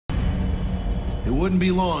It wouldn't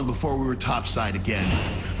be long before we were topside again.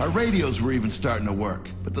 Our radios were even starting to work,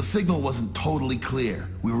 but the signal wasn't totally clear.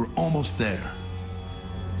 We were almost there.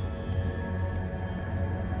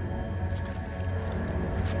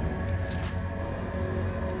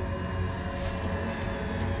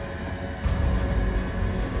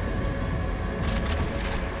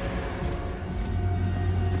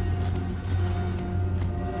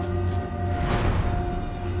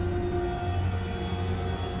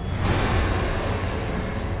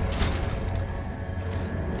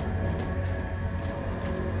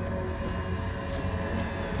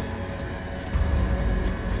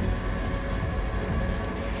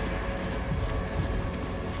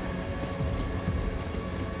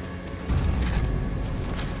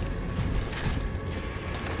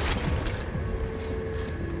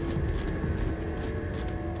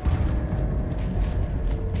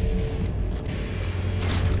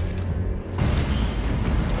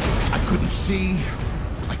 See,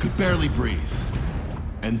 I could barely breathe.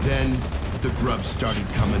 And then the grubs started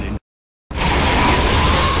coming in.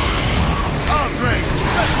 Oh, great!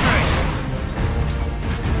 That's great!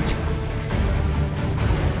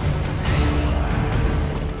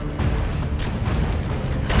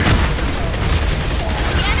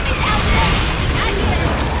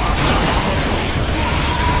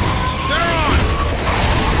 They're on!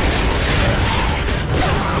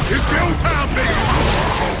 It's go time, baby!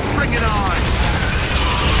 Bring it on!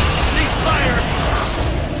 Cease fire!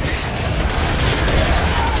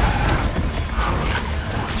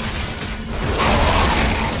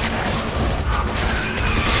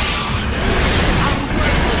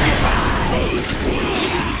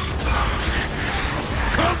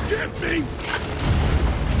 Come get me!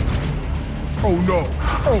 Oh no!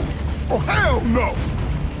 Oh hell no!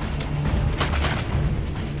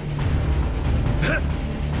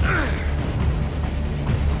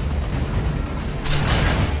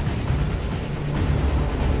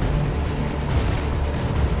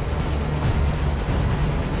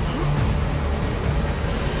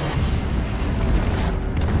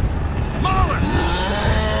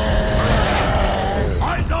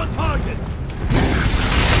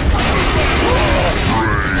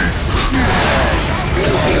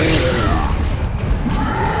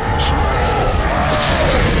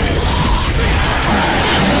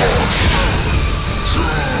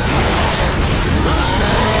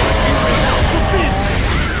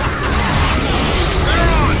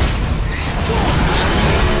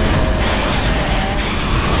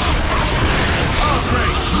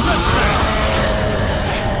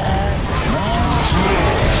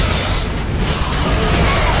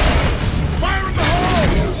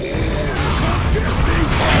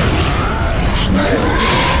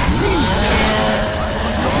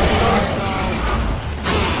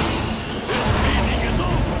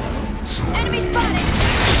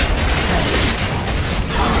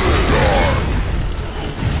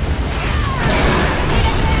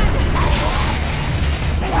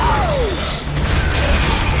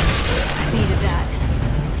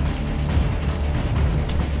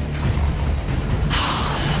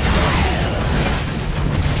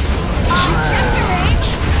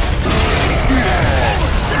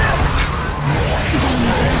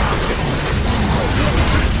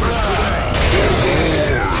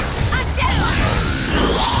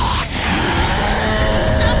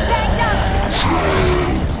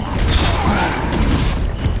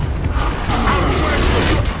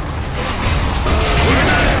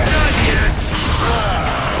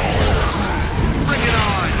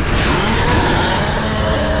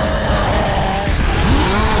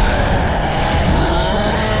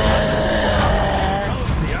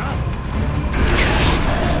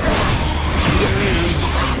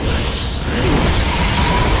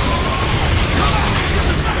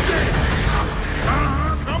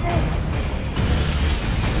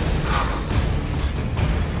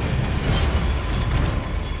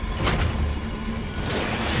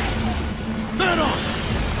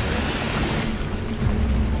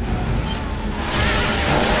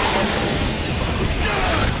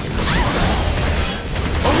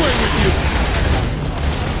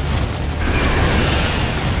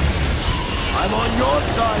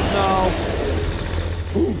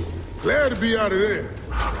 Glad to be out of there.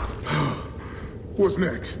 What's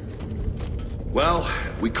next? Well,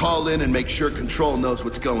 we call in and make sure Control knows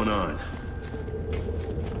what's going on.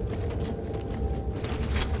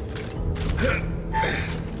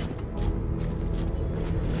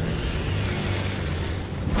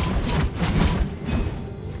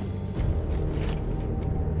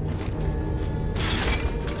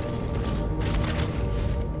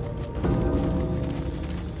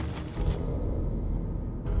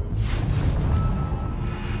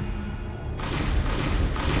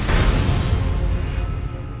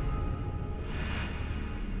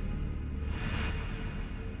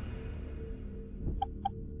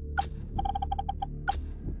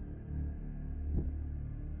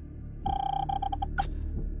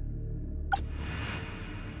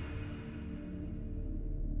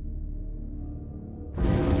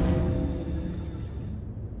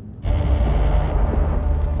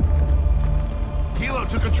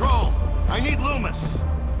 Kilo to control. I need Loomis.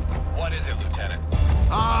 What is it, Lieutenant?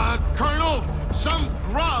 Colonel, some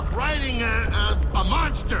grub riding a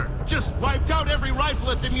monster just wiped out every rifle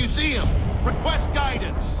at the museum. Request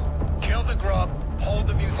guidance. Kill the grub, hold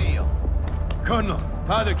the museum. Colonel,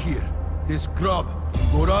 Paduk here. This grub,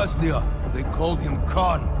 Goraznia, they called him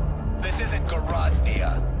Khan. This isn't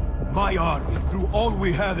Goraznia. My army threw all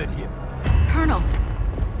we had at him. Colonel,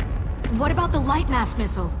 what about the light mass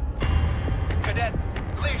missile? Cadet,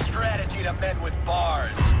 leave strategy to men with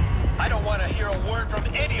bars. I don't want to hear a word from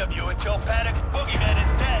any of you until Paduk's boogeyman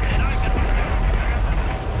is dead and I can...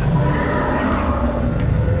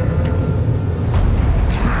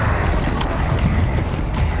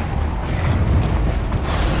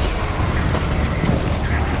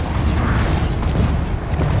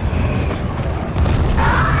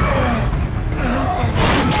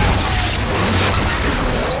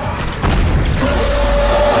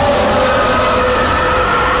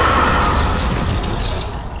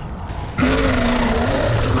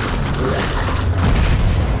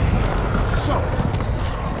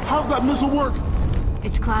 Missile work?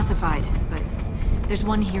 It's classified, but there's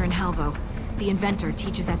one here in Halvo. The inventor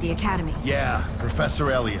teaches at the academy. Yeah,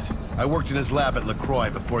 Professor Elliot. I worked in his lab at LaCroix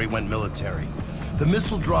before he went military. The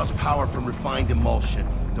missile draws power from refined emulsion.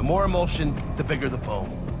 The more emulsion, the bigger the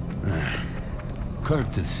boom.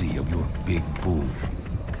 Courtesy of your big boom.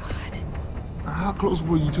 God. How close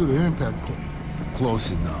were you to the impact point?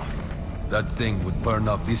 Close enough. That thing would burn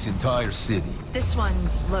up this entire city. This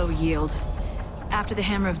one's low yield. After the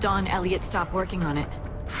Hammer of Dawn, Elliot stopped working on it.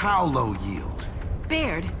 How low yield?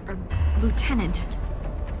 Baird, or Lieutenant,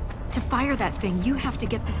 to fire that thing, you have to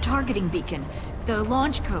get the targeting beacon, the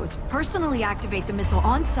launch codes, personally activate the missile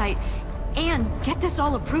on site, and get this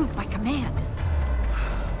all approved by command.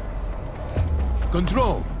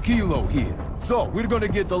 Control, Kilo here. So, we're gonna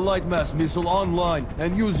get the light mass missile online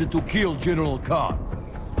and use it to kill General Khan.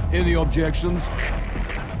 Any objections?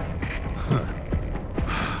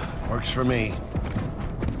 Works for me.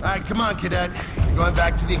 All right, come on, Cadet. You're going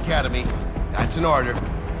back to the academy. That's an order.